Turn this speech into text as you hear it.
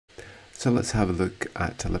So let's have a look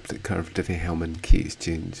at elliptic curve Diffie Hellman key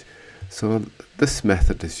exchange. So this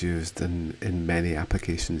method is used in many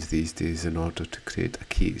applications these days in order to create a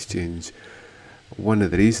key exchange. One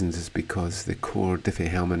of the reasons is because the core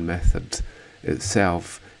Diffie Hellman method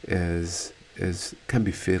itself can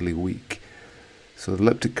be fairly weak. So the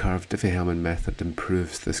elliptic curve Diffie Hellman method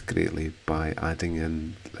improves this greatly by adding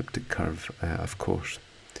in elliptic curve, of course.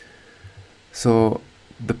 So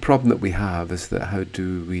the problem that we have is that how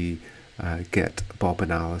do we get Bob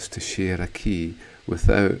and Alice to share a key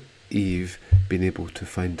without Eve being able to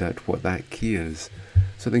find out what that key is.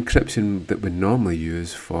 So the encryption that we normally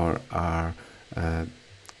use for our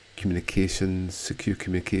communications, secure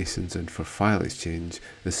communications, and for file exchange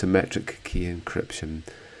is symmetric key encryption.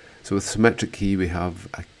 So with symmetric key we have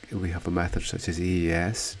a method such as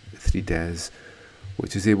AES 3DES,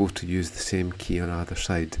 which is able to use the same key on either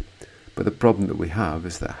side. But the problem that we have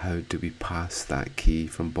is that how do we pass that key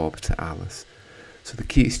from Bob to Alice? So the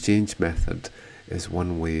key exchange method is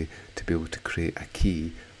one way to be able to create a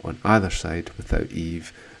key on either side without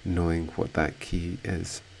Eve knowing what that key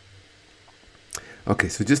is. Okay,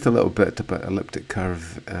 so just a little bit about elliptic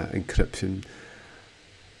curve encryption.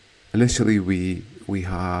 Initially we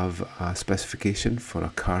have a specification for a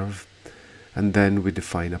curve, and then we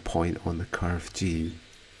define a point on the curve G.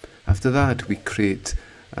 After that we create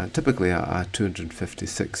typically a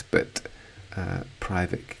 256-bit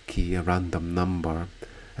private key, a random number,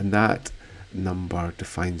 and that number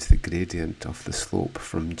defines the gradient of the slope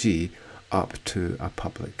from G up to a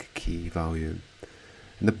public key value.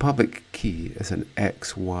 And the public key is an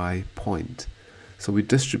XY point. So we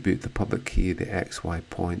distribute the public key, the XY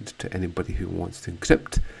point, to anybody who wants to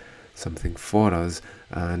encrypt something for us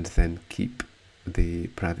and then keep the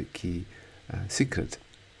private key secret.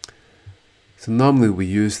 So normally we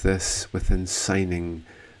use this within signing.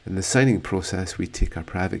 In the signing process we take our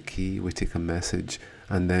private key, we take a message,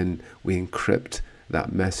 and then we encrypt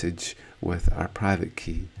that message with our private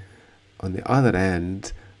key. On the other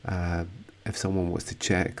end, if someone wants to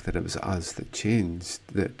check that it was us that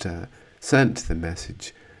sent the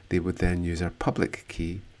message, they would then use our public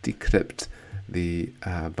key, decrypt the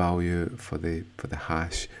value for the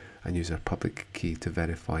hash, and use our public key to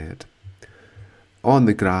verify it. On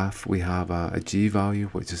the graph we have a G value,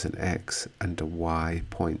 which is an X and a Y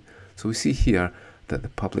point. So we see here that the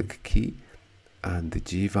public key and the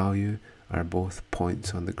G value are both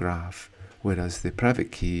points on the graph, whereas the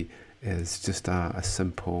private key is just a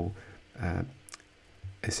simple,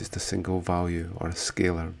 it's just a single value or a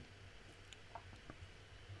scalar.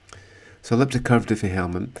 So elliptic curve Diffie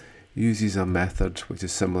Hellman uses a method which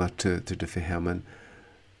is similar to Diffie Hellman.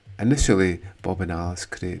 Initially, Bob and Alice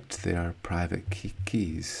create their private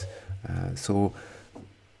keys.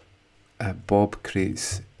 Bob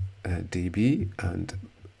creates DB and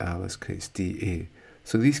Alice creates DA.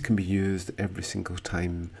 So these can be used every single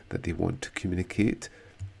time that they want to communicate,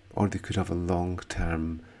 or they could have a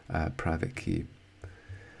long-term private key.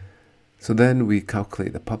 So then we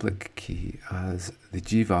calculate the public key as the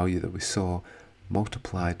G value that we saw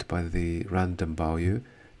multiplied by the random value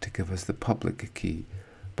to give us the public key.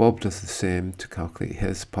 Bob does the same to calculate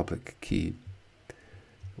his public key.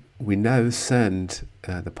 We now send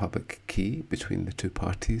the public key between the two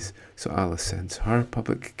parties. So Alice sends her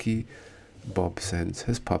public key, Bob sends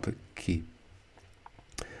his public key.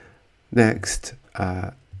 Next,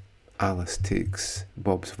 Alice takes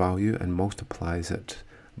Bob's value and multiplies it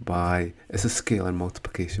by, it's a scalar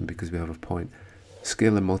multiplication because we have a point,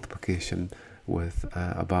 scalar multiplication with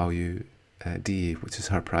a value DA, which is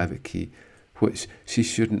her private key, which she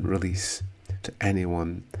shouldn't release to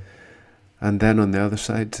anyone. And then on the other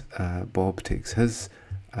side, Bob takes his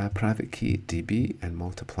private key, DB, and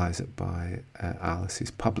multiplies it by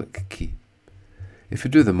Alice's public key. If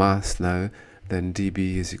we do the maths now, then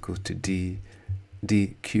DB is equal to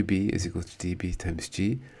QB is equal to DB times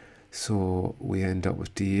G. So we end up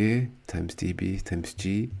with DA times DB times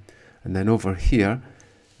G. And then over here,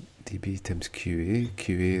 DB times QA,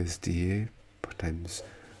 QA is DA times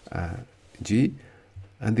G,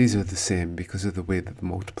 and these are the same because of the way that the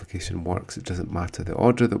multiplication works. It doesn't matter the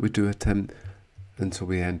order that we do it in, and so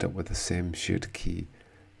we end up with the same shared key.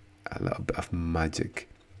 A little bit of magic.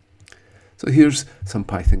 So here's some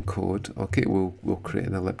Python code. Okay, we'll create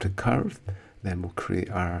an elliptic curve, then we'll create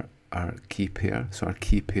our key pair. So our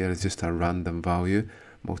key pair is just a random value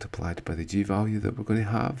multiplied by the G value that we're going to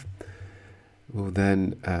have. We'll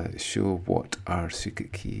then show what our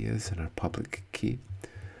secret key is and our public key.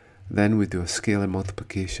 Then we do a scalar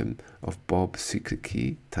multiplication of Bob's secret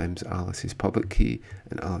key times Alice's public key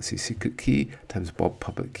and Alice's secret key times Bob's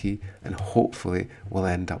public key, and hopefully we'll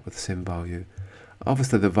end up with the same value.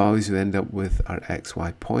 Obviously the values we end up with are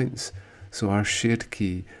XY points, so our shared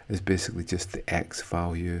key is basically just the X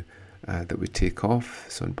value that we take off.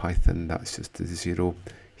 So in Python that's just the 0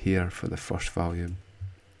 here for the first value.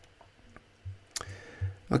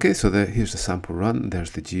 Okay, so here's the sample run.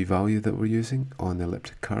 There's the G value that we're using on the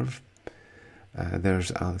elliptic curve.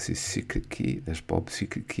 There's Alice's secret key, there's Bob's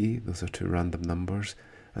secret key, those are two random numbers,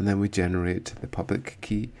 and then we generate the public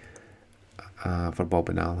key for Bob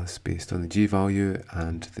and Alice based on the G value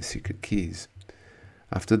and the secret keys.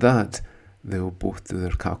 After that, they will both do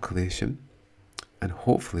their calculation, and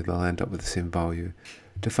hopefully they'll end up with the same value.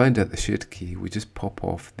 To find out the shared key, we just pop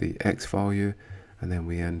off the X value, and then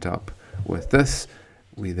we end up with this.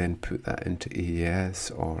 We then put that into AES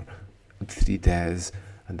or 3DES,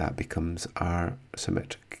 and that becomes our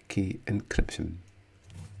symmetric key encryption.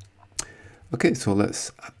 Okay, so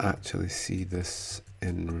let's actually see this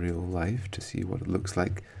in real life to see what it looks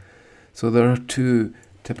like. So there are two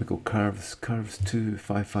typical curves, curves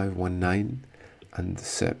 25519 and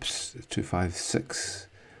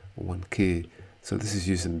secp256k1. So this is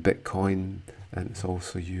used in Bitcoin, and it's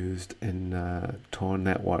also used in Tor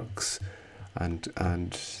networks and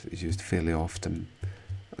is used fairly often.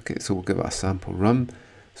 Okay, so we'll give it a sample run.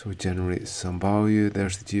 So we generate some value.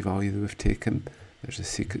 There's the G value that we've taken. There's the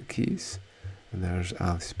secret keys, and there's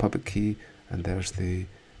Alice's public key, and there's the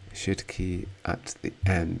shared key at the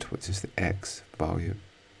end, which is the X value.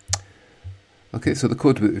 Okay, so the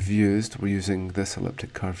code we've used, we're using this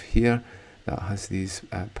elliptic curve here that has these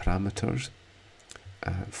parameters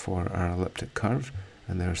for our elliptic curve,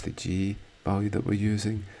 and there's the G value that we're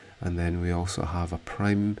using, and then we also have a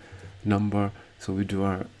prime number. So we do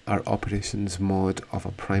our operations mod of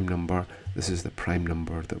a prime number. This is the prime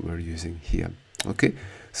number that we're using here. Okay,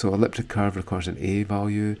 so elliptic curve requires an A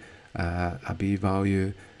value, a B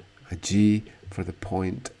value, a G for the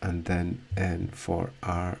point, and then N for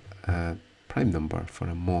our prime number for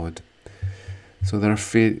a mod. So there are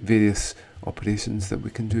various operations that we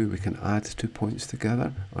can do. We can add 2 points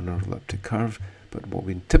together on our elliptic curve, but what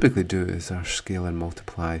we typically do is our scale and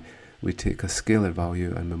multiply. We take a scalar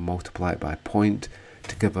value and we multiply it by a point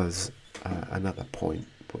to give us another point,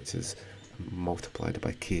 which is multiplied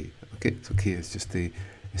by k. Okay, so k is just the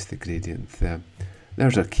gradient there.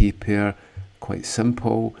 There's our key pair, quite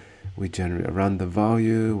simple. We generate a random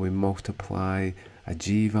value, we multiply a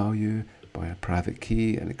G value by a private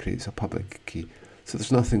key, and it creates a public key. So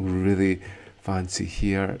there's nothing really fancy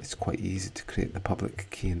here. It's quite easy to create the public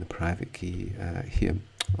key and the private key here.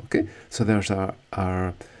 Okay, so there's our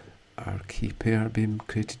key pair being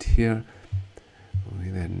created here. We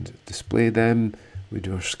then display them. We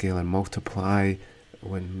do our scale and multiply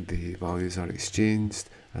when the values are exchanged,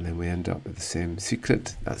 and then we end up with the same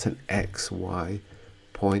secret. That's an XY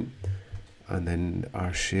point, and then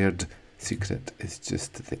our shared secret is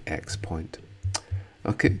just the X point.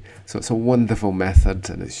 Okay, so it's a wonderful method,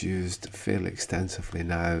 and it's used fairly extensively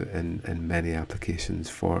now in many applications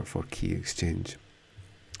for key exchange.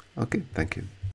 Okay, thank you.